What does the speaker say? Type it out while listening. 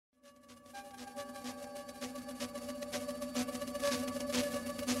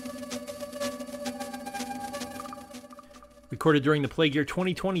Recorded during the plague year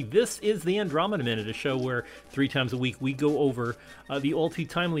 2020, this is the Andromeda Minute, a show where 3 times a week we go over the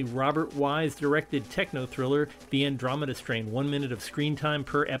all-too-timely Robert Wise-directed techno-thriller, The Andromeda Strain, 1 minute of screen time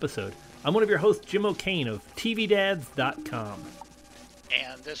per episode. I'm one of your hosts, Jim O'Kane of TVDads.com.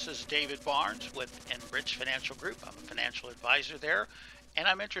 And this is David Barnes with Enrich Financial Group. I'm a financial advisor there, and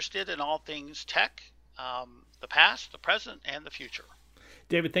I'm interested in all things tech, the past, the present, and the future.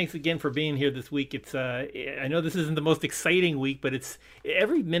 David, thanks again for being here this week. It's I know this isn't the most exciting week, but it's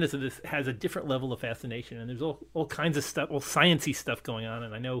every minute of this has a different level of fascination, and there's all kinds of stuff, all sciencey stuff going on.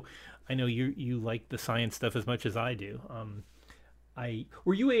 And I know you like the science stuff as much as I do.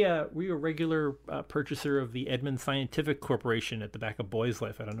 Were you a regular purchaser of the Edmund Scientific Corporation at the back of Boy's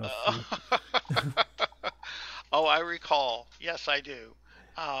Life? I don't know if you... Oh, I recall. Yes, I do.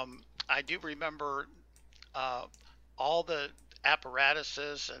 I do remember all the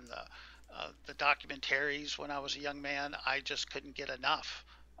apparatuses and the documentaries when I was a young man. I just couldn't get enough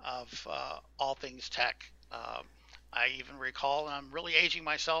of all things tech. I even recall, and I'm really aging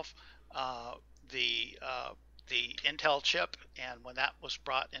myself, the Intel chip, and when that was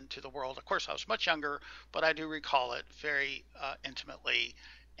brought into the world. Of course, I was much younger, but I do recall it very intimately,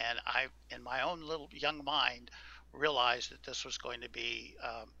 and I, in my own little young mind, realized that this was going to be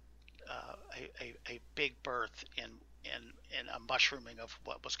a big birth in a mushrooming of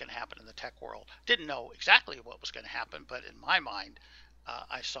what was going to happen in the tech world. Didn't know exactly what was going to happen, but in my mind,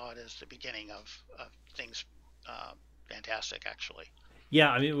 I saw it as the beginning of things fantastic, actually. Yeah,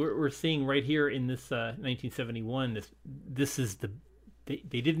 I mean, we're seeing right here in this 1971. This is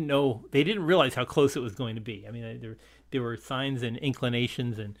they didn't realize how close it was going to be. I mean, there were signs and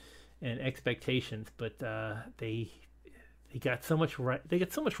inclinations and expectations, but they got so much right. They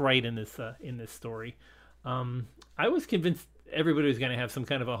got so much right in this story. I was convinced everybody was going to have some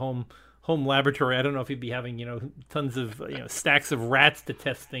kind of a home laboratory. I don't know if you'd be having, tons of, stacks of rats to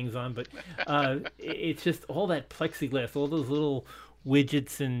test things on, but it's just all that plexiglass, all those little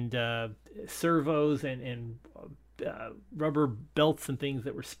widgets and servos and rubber belts and things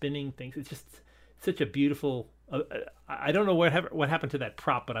that were spinning things. It's just such a beautiful, I don't know what happened to that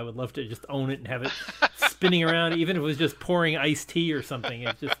prop, but I would love to just own it and have it spinning around, even if it was just pouring iced tea or something.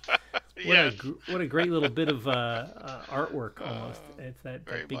 It's just... What a great little bit of artwork almost. It's that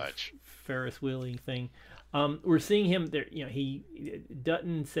big Ferris wheeling thing. We're seeing him there.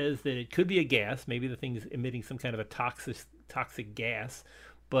 Dutton says that it could be a gas. Maybe the thing's emitting some kind of a toxic gas,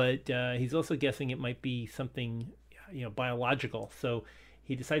 but he's also guessing it might be something biological. So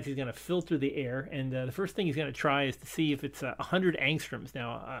he decides he's going to filter the air, and the first thing he's going to try is to see if it's 100 angstroms.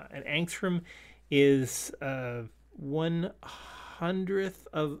 Now, an angstrom is 1/100th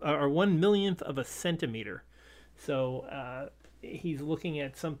of or 1/1,000,000th of a centimeter. So he's looking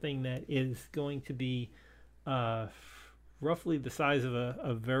at something that is going to be roughly the size of a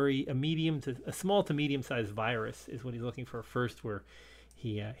small to medium sized virus is what he's looking for first, where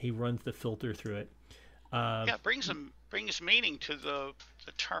he runs the filter through it. It brings meaning to the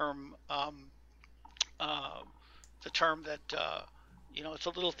term that it's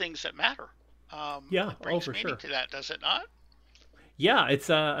the little things that matter. It brings for meaning sure to that, does it not? Yeah, it's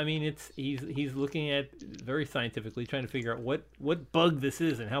he's looking at very scientifically, trying to figure out what bug this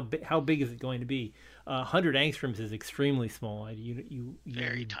is and how big is it going to be. 100 angstroms is extremely small.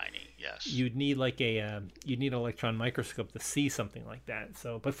 Very tiny. Yes. You'd need you'd need an electron microscope to see something like that.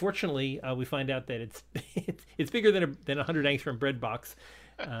 So, but fortunately, we find out that it's bigger than a 100 angstrom bread box.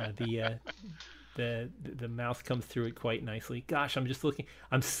 The mouse comes through it quite nicely. Gosh,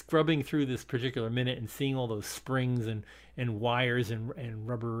 I'm scrubbing through this particular minute and seeing all those springs and wires and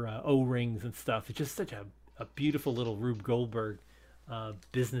rubber O-rings and stuff. It's just such a beautiful little Rube Goldberg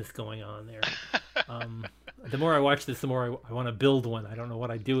business going on there. The more I watch this, the more I want to build one. I don't know what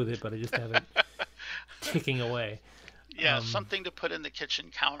I do with it, but I just have it ticking away. Yeah, something to put in the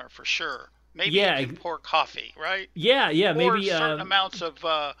kitchen counter for sure. Maybe you can pour coffee, right? Yeah, maybe certain amounts of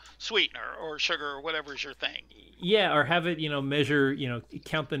sweetener or sugar or whatever's your thing. Yeah, or have it, measure,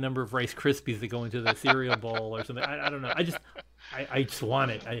 count the number of Rice Krispies that go into the cereal bowl or something. I don't know. I just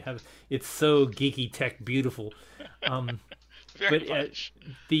want it. It's so geeky tech beautiful. Very much.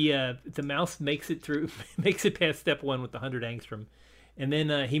 The mouse makes it past step 1 with the 100 angstrom, and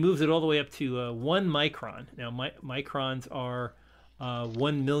then he moves it all the way up to 1 micron. Now microns are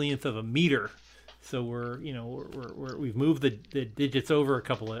 1/1,000,000th of a meter, so we've moved the digits over a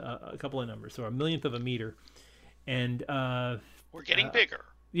couple of numbers, so 1/1,000,000th of a meter, and we're getting bigger.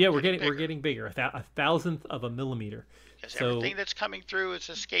 Yeah, we're getting bigger, a thousandth of a millimeter. Because everything that's coming through is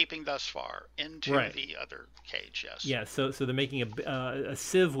escaping thus far into the other cage. Yes. Yeah. So they're making a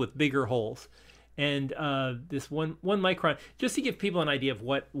sieve with bigger holes, And this one micron, just to give people an idea of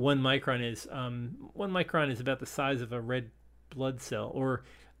what 1 micron is. 1 micron is about the size of a red blood cell, or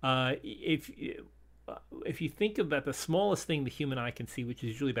if if you think about the smallest thing the human eye can see, which is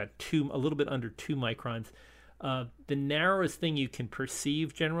usually about a little bit under 2 microns, the narrowest thing you can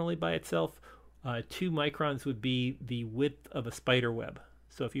perceive generally by itself, 2 microns would be the width of a spider web.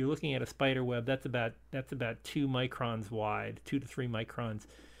 So if you're looking at a spider web, that's about 2 microns wide, 2 to 3 microns.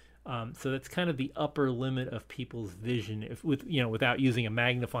 So that's kind of the upper limit of people's vision, if without using a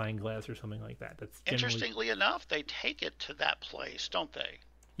magnifying glass or something like that. That's generally... Interestingly enough, they take it to that place, don't they?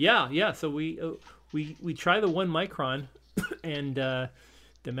 Yeah. So we try the 1 micron, and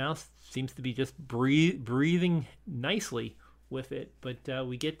the mouse seems to be just breathing nicely with it. But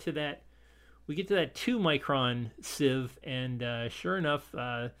we get to that 2 micron sieve, and sure enough,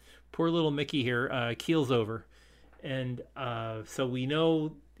 poor little Mickey here keels over, and so we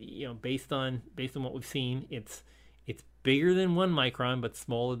know, based on what we've seen, it's bigger than 1 micron but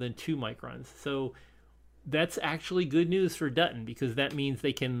smaller than 2 microns. So that's actually good news for Dutton, because that means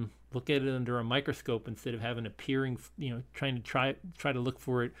they can look at it under a microscope instead of having trying to try to look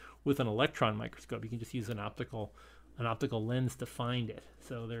for it with an electron microscope. You can just use an optical lens to find it.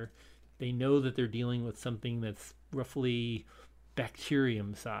 So they know that they're dealing with something that's roughly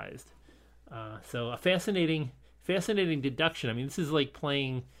bacterium sized. So a fascinating deduction. I mean, this is like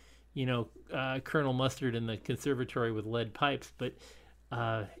playing, Colonel Mustard in the conservatory with lead pipes, but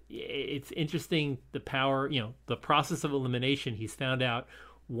it's interesting the power, the process of elimination. He's found out,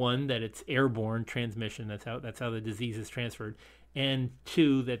 one, that it's airborne transmission. That's how the disease is transferred. And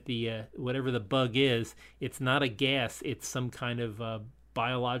two, that the whatever the bug is, it's not a gas. It's some kind of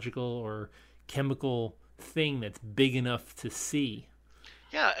biological or chemical thing that's big enough to see.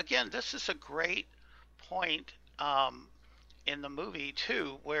 Yeah, again, this is a great point in the movie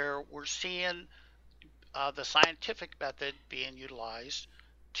too, where we're seeing the scientific method being utilized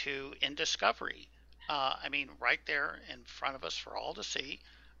in discovery. Right there in front of us for all to see.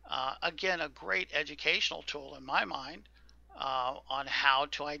 Again, a great educational tool in my mind on how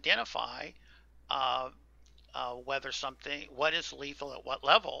to identify what is lethal at what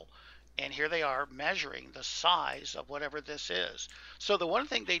level. And here they are measuring the size of whatever this is. So the one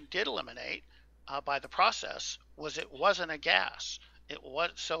thing they did eliminate by the process was it wasn't a gas.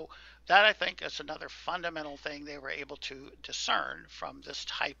 So that, I think, is another fundamental thing they were able to discern from this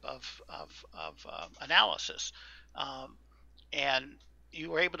type of analysis. And you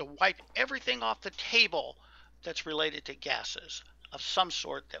were able to wipe everything off the table that's related to gases of some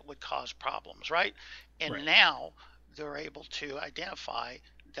sort that would cause problems, right? And Right. Now they're able to identify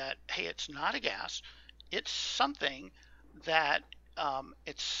that, hey, it's not a gas. It's something that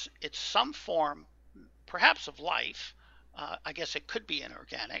it's some form, perhaps, of life. I guess it could be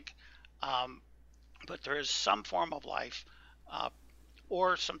inorganic, but there is some form of life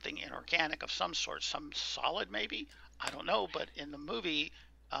or something inorganic of some sort, some solid maybe. I don't know, but in the movie,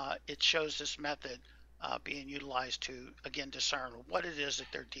 it shows this method being utilized to, again, discern what it is that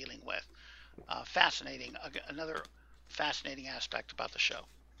they're dealing with. Fascinating. Another fascinating aspect about the show.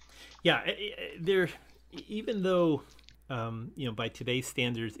 Yeah, even though by today's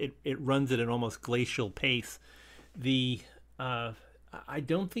standards it runs at an almost glacial pace, I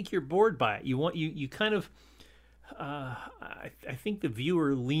don't think you're bored by it. You kind of I think the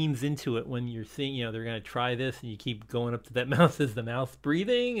viewer leans into it when you're seeing, they're going to try this, and you keep going up to that mouse. Is the mouse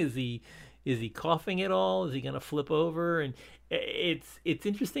breathing? Is he coughing at all? Is he going to flip over? And it's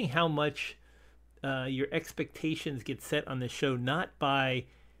interesting how much your expectations get set on the show, not by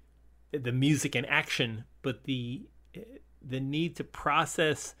the music and action, but the need to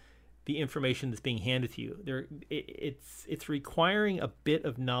process the information that's being handed to you. It's requiring a bit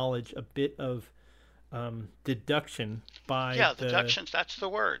of knowledge, a bit of deduction by deductions. That's the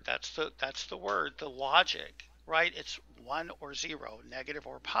word. That's the word. The logic, right? It's 1 or 0, negative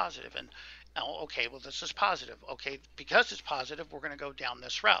or positive. And okay, well, this is positive. Okay, because it's positive, we're going to go down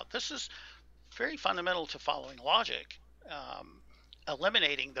this route. This is very fundamental to following logic,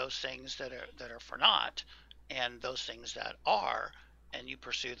 eliminating those things that are for naught, and those things that are, and you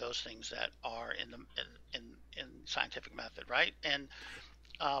pursue those things that are in scientific method, right? And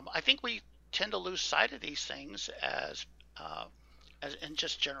I think we tend to lose sight of these things as in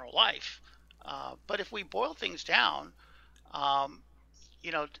just general life. But if we boil things down,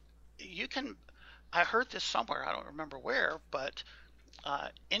 you can. I heard this somewhere. I don't remember where, but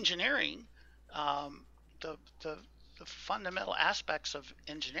engineering, the fundamental aspects of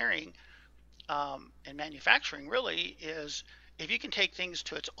engineering and manufacturing really is, if you can take things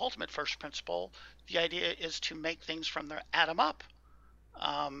to its ultimate first principle, the idea is to make things from the atom up.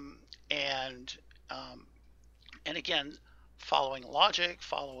 And Um, and again, following logic,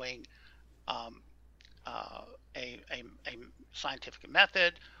 following um, uh, a scientific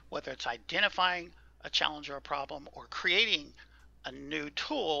method, whether it's identifying a challenge or a problem or creating a new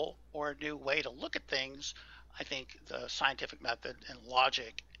tool or a new way to look at things. I think the scientific method and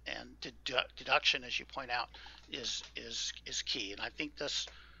logic and deduction, as you point out, is key. And I think this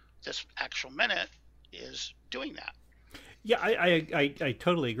actual minute is doing that. Yeah, I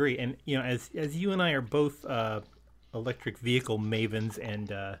totally agree. And as you and I are both electric vehicle mavens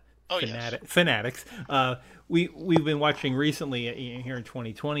and Oh yes. fanatics, we've been watching recently here in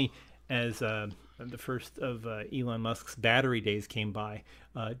 2020 as the first of Elon Musk's battery days came by,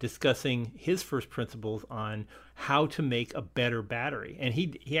 discussing his first principles on how to make a better battery. And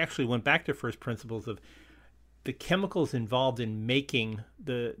he actually went back to first principles of the chemicals involved in making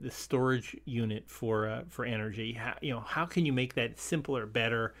the storage unit for energy. How can you make that simpler,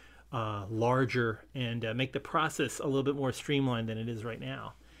 better, larger, and make the process a little bit more streamlined than it is right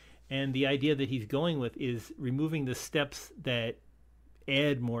now? And the idea that he's going with is removing the steps that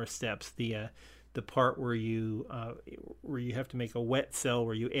add more steps. The part where you have to make a wet cell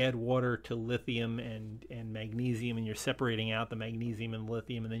where you add water to lithium and magnesium, and you're separating out the magnesium and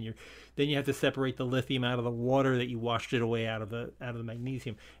lithium, and then you have to separate the lithium out of the water that you washed it away out of the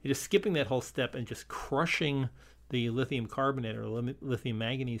magnesium. You're just skipping that whole step and just crushing the lithium carbonate or lithium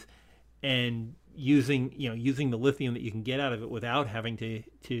manganese, and using the lithium that you can get out of it without having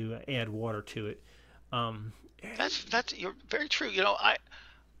to add water to it. Um, That's you're very true. I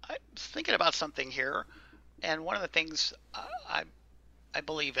was thinking about something here, and one of the things I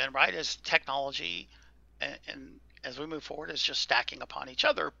believe in, right, is technology, and as we move forward, is just stacking upon each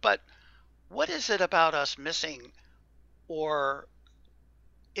other. But what is it about us missing, or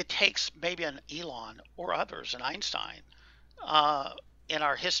it takes maybe an Elon or others, an Einstein, uh, in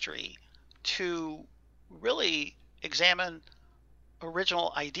our history to really examine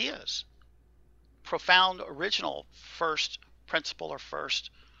original ideas, profound original first principle or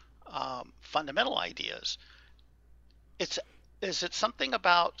first fundamental ideas. It's Is it something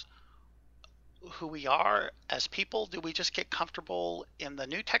about who we are as people? Do we just get comfortable in the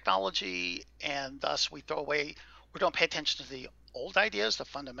new technology and thus we throw away, we don't pay attention to the old ideas, the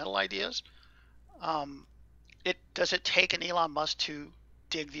fundamental ideas? Um, it does it take an Elon Musk to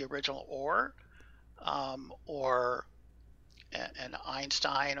dig the original ore, or an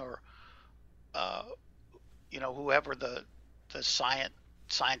Einstein, or uh, whoever the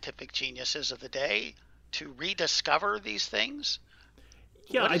scientific geniuses of the day to rediscover these things?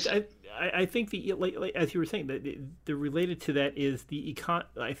 Yeah, What is it? I think as you were saying, that the related to that is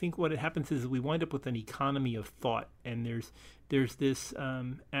I think what happens is we wind up with an economy of thought, and there's this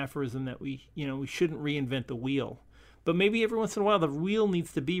aphorism that we shouldn't reinvent the wheel, but maybe every once in a while the wheel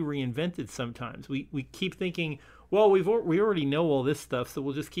needs to be reinvented. Sometimes we keep thinking, well, we already know all this stuff, so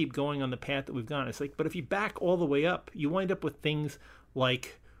we'll just keep going on the path that we've gone. It's like, but if you back all the way up, you wind up with things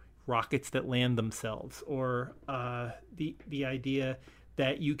like rockets that land themselves, or the idea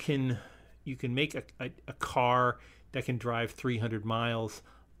that you can make a car that can drive 300 miles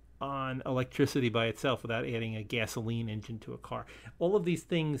on electricity by itself without adding a gasoline engine to a car. All of these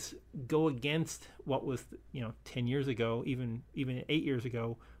things go against what was 10 years ago, even 8 years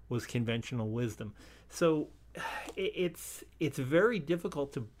ago, was conventional wisdom. So it's very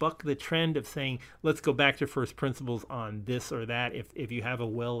difficult to buck the trend of saying let's go back to first principles on this or that if you have a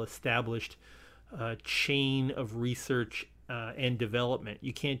well established chain of research and development.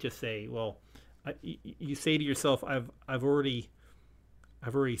 You can't just say, well, you say to yourself, I've already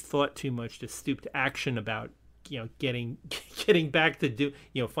thought too much to stoop to action about getting getting back to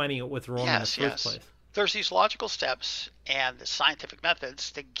finding out what's wrong in the Yes, first yes. place. There's these logical steps and the scientific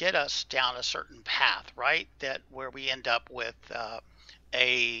methods to get us down a certain path, right? That where we end up with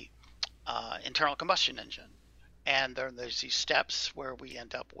a internal combustion engine, and there's these steps where we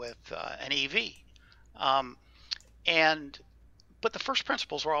end up with an EV. Um, and but the first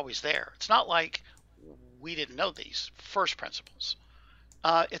principles were always there. It's not like we didn't know these first principles.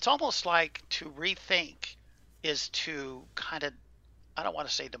 It's almost like to rethink is to kind of, I don't want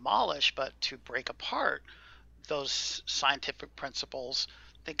to say demolish, but to break apart those scientific principles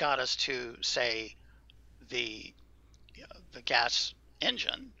that got us to, say, the the gas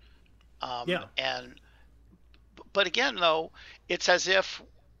engine. Yeah. And but again, though, it's as if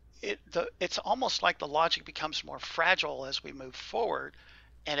it's almost like the logic becomes more fragile as we move forward,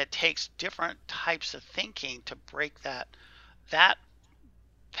 and it takes different types of thinking to break that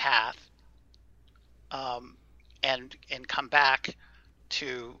path, um, and come back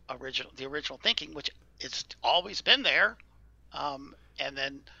to the original thinking, which it's always been there, and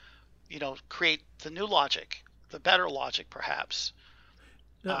then create the new logic, the better logic, perhaps.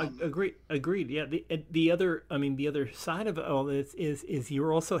 No, Um, agreed. Yeah. The other, I mean, the other side of all this is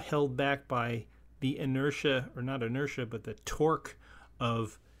you're also held back by the inertia, or not inertia, but the torque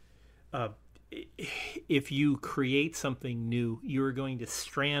of uh, if you create something new, you're going to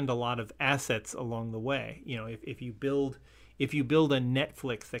strand a lot of assets along the way. If you build a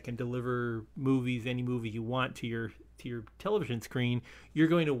Netflix that can deliver movies, any movie you want to your television screen, you're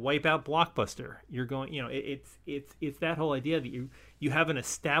going to wipe out Blockbuster. You're going, it's that whole idea that you have an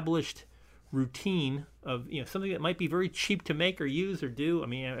established routine of something that might be very cheap to make or use or do. I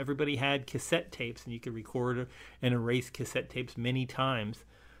mean, everybody had cassette tapes, and you could record and erase cassette tapes many times,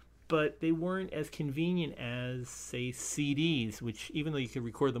 but they weren't as convenient as, say, CDs, which, even though you could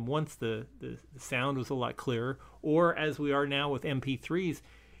record them once, the sound was a lot clearer. Or, as we are now with MP3s,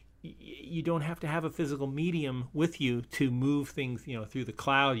 you don't have to have a physical medium with you to move things, through the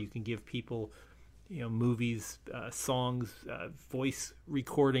cloud. You can give people, movies, songs, voice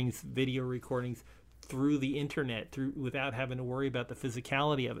recordings, video recordings through the internet, without having to worry about the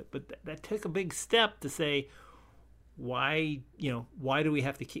physicality of it. But that took a big step to say, why do we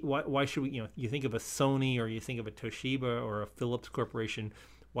have to keep, why should we, you think of a Sony, or you think of a Toshiba or a Philips Corporation,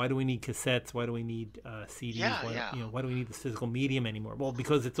 why do we need cassettes, why do we need CDs, yeah, yeah, why do we need this physical medium anymore? Well,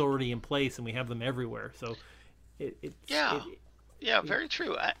 because it's already in place and we have them everywhere. So yeah, yeah, very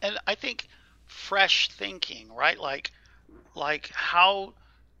true. And I think fresh thinking, right? Like how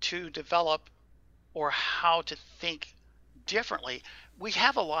to develop, or how to think differently. We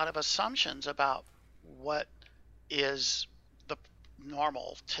have a lot of assumptions about what is the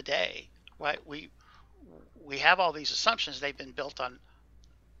normal today, right? We have all these assumptions. They've been built on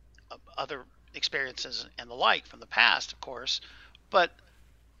other experiences and the like from the past, of course, but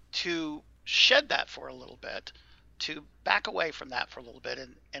to shed that for a little bit, to back away from that for a little bit,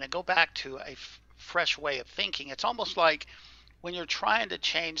 and go back to a fresh way of thinking. It's almost like when you're trying to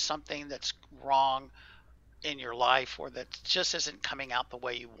change something that's wrong in your life, or that just isn't coming out the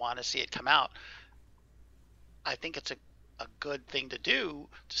way you want to see it come out. I think it's a good thing to do,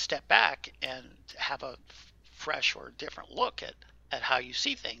 to step back and have a fresh or different look at how you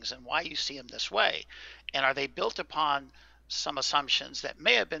see things and why you see them this way. And are they built upon some assumptions that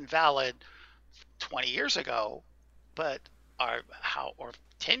may have been valid 20 years ago, but or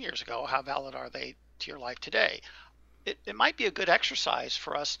 10 years ago, how valid are they to your life today? It might be a good exercise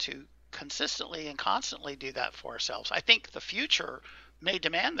for us to consistently and constantly do that for ourselves. I think the future may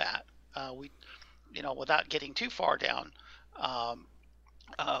demand that. Without getting too far down,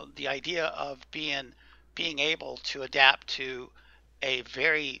 the idea of being able to adapt to a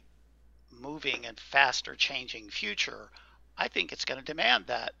very moving and faster changing future, I think it's going to demand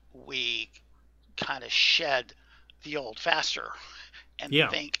that we kind of shed the old faster, and yeah.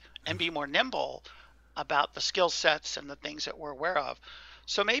 think and be more nimble about the skill sets and the things that we're aware of.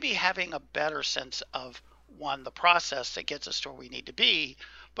 So maybe having a better sense of, one, the process that gets us to where we need to be,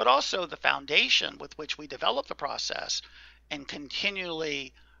 but also the foundation with which we develop the process, and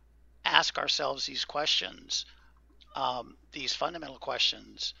continually ask ourselves these questions, these fundamental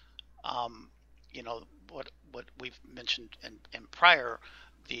questions. Um, what we've mentioned in prior,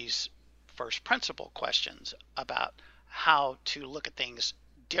 these first principle questions about how to look at things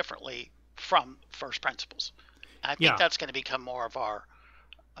differently from first principles. And I think Yeah. that's going to become more of our,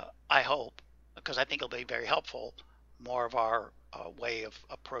 I hope, because I think it'll be very helpful, more of our way of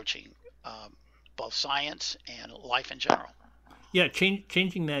approaching both science and life in general. Yeah,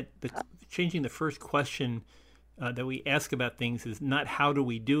 changing the first question that we ask about things is not how do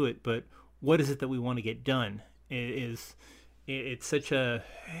we do it, but what is it that we want to get done. It's such a,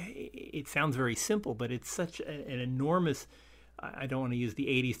 it sounds very simple, but it's such an enormous, I don't want to use the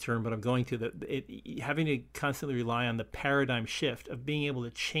 80s term, but I'm going to, having to constantly rely on the paradigm shift of being able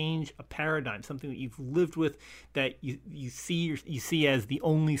to change a paradigm, something that you've lived with, that you see as the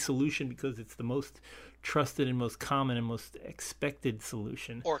only solution because it's the most trusted and most common and most expected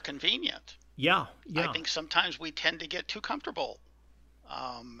solution. Or convenient. Yeah. I think sometimes we tend to get too comfortable,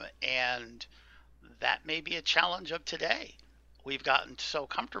 and that may be a challenge of today. We've gotten so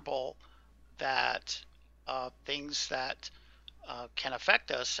comfortable that things that can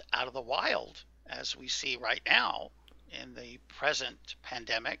affect us out of the wild, as we see right now in the present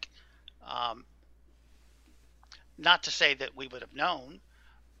pandemic. Um, Not to say that we would have known,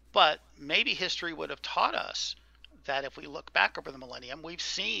 but maybe history would have taught us that if we look back over the millennium, we've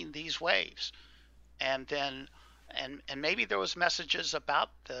seen these waves, and then and maybe there was messages about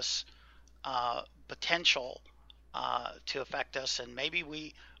this potential to affect us, and maybe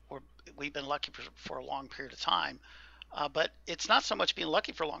we've been lucky for a long period of time. But it's not so much being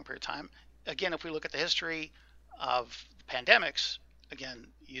lucky for a long period of time. Again, if we look at the history of pandemics, again,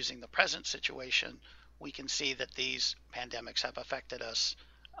 using the present situation, we can see that these pandemics have affected us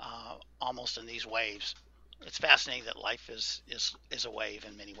almost in these waves. It's fascinating that life is a wave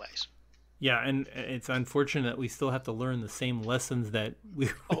in many ways. Yeah, and it's unfortunate that we still have to learn the same lessons that we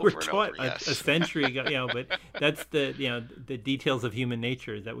Over were and taught over, yes. a century ago. But that's the details of human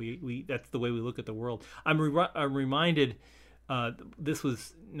nature that we that's the way we look at the world. I'm reminded. This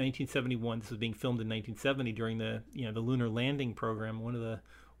was 1971. This was being filmed in 1970 during the the lunar landing program. One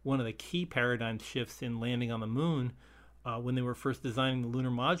of the key paradigm shifts in landing on the moon. When they were first designing the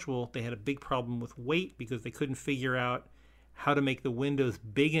lunar module, they had a big problem with weight because they couldn't figure out how to make the windows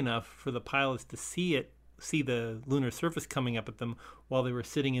big enough for the pilots to see the lunar surface coming up at them while they were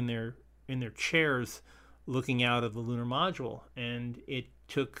sitting in their chairs looking out of the lunar module. And it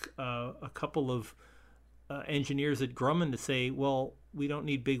took a couple of engineers at Grumman to say, well, we don't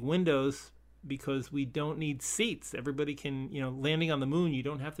need big windows because we don't need seats. Everybody can, landing on the moon, you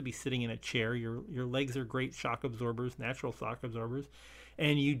don't have to be sitting in a chair. Your legs are great shock absorbers, natural shock absorbers,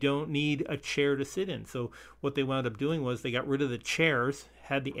 and you don't need a chair to sit in. So what they wound up doing was they got rid of the chairs,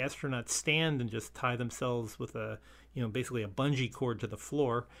 had the astronauts stand and just tie themselves with basically a bungee cord to the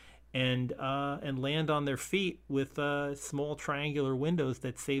floor, and land on their feet with small triangular windows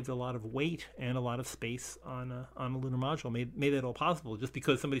that saved a lot of weight and a lot of space on a lunar module. Made it all possible just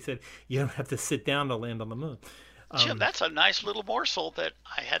because somebody said you don't have to sit down to land on the moon. Jim, that's a nice little morsel that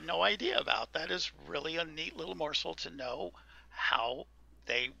I had no idea about. That is really a neat little morsel to know how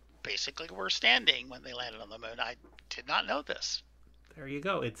they basically were standing when they landed on the moon. I did not know this. There you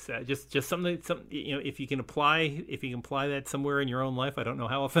go. It's just something. If you can apply that somewhere in your own life, I don't know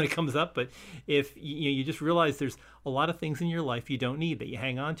how often it comes up, but if you just realize there's a lot of things in your life you don't need that you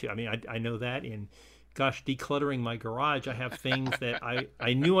hang on to. I mean, I know that in, decluttering my garage, I have things that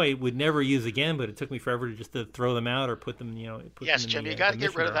I knew I would never use again, but it took me forever to throw them out or put them. Yes, Jim, you got to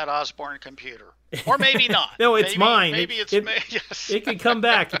get rid of that Osborne computer, or maybe not. No, it's mine. Maybe yes. It could come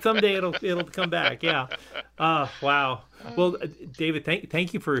back someday. It'll come back. Yeah. Wow. Well, David,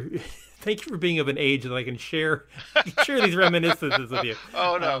 thank you for being of an age that I can share these reminiscences with you.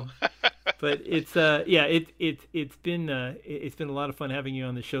 Oh no. But it's it's been a lot of fun having you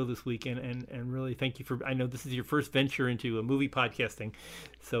on the show this week, and really thank you for. I know this is your first venture into a movie podcasting,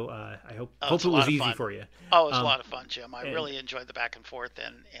 so I hope it was easy for you. Oh, it was a lot of fun, Jim. I really enjoyed the back and forth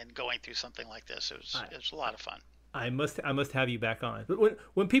and going through something like this. It was a lot of fun. I must have you back on. But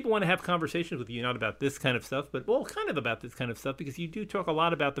when people want to have conversations with you, not about this kind of stuff, but kind of about this kind of stuff, because you do talk a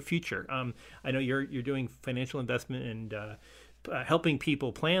lot about the future. I know you're doing financial investment and helping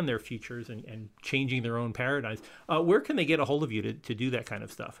people plan their futures and changing their own paradigms. Where can they get a hold of you to do that kind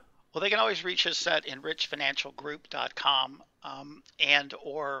of stuff? Well, they can always reach us at enrichfinancialgroup.com,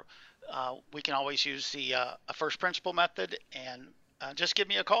 or we can always use the a first principle method, and just give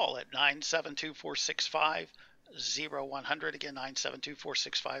me a call at 972-465-0100. Again,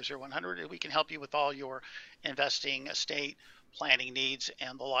 972-465-0100, and we can help you with all your investing, estate planning needs,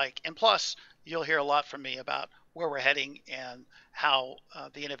 and the like. And plus, you'll hear a lot from me about where we're heading and how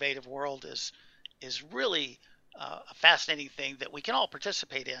the innovative world is really a fascinating thing that we can all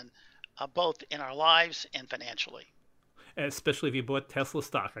participate in, both in our lives and financially. Especially if you bought Tesla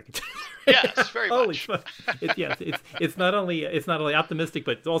stock, I can tell you. Yes, very much. It's not only optimistic,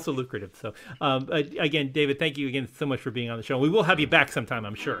 but it's also lucrative. So, again, David, thank you again so much for being on the show. We will have you back sometime,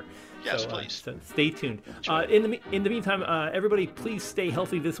 I'm sure. Yes, please. So stay tuned. In the meantime, everybody, please stay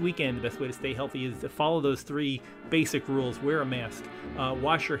healthy this weekend. The best way to stay healthy is to follow those 3 basic rules: wear a mask,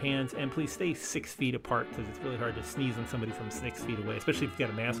 wash your hands, and please stay 6 feet apart, because it's really hard to sneeze on somebody from 6 feet away, especially if you've got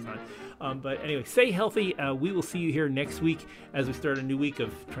a mask on. But anyway, stay healthy. We will see you here next week as we start a new week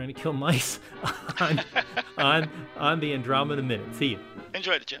of trying to kill mice on the Andromeda Minute. See you.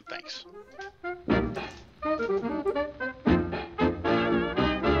 Enjoyed it, Jim. Thanks.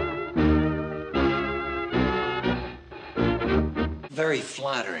 Very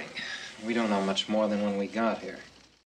flattering. We don't know much more than when we got here.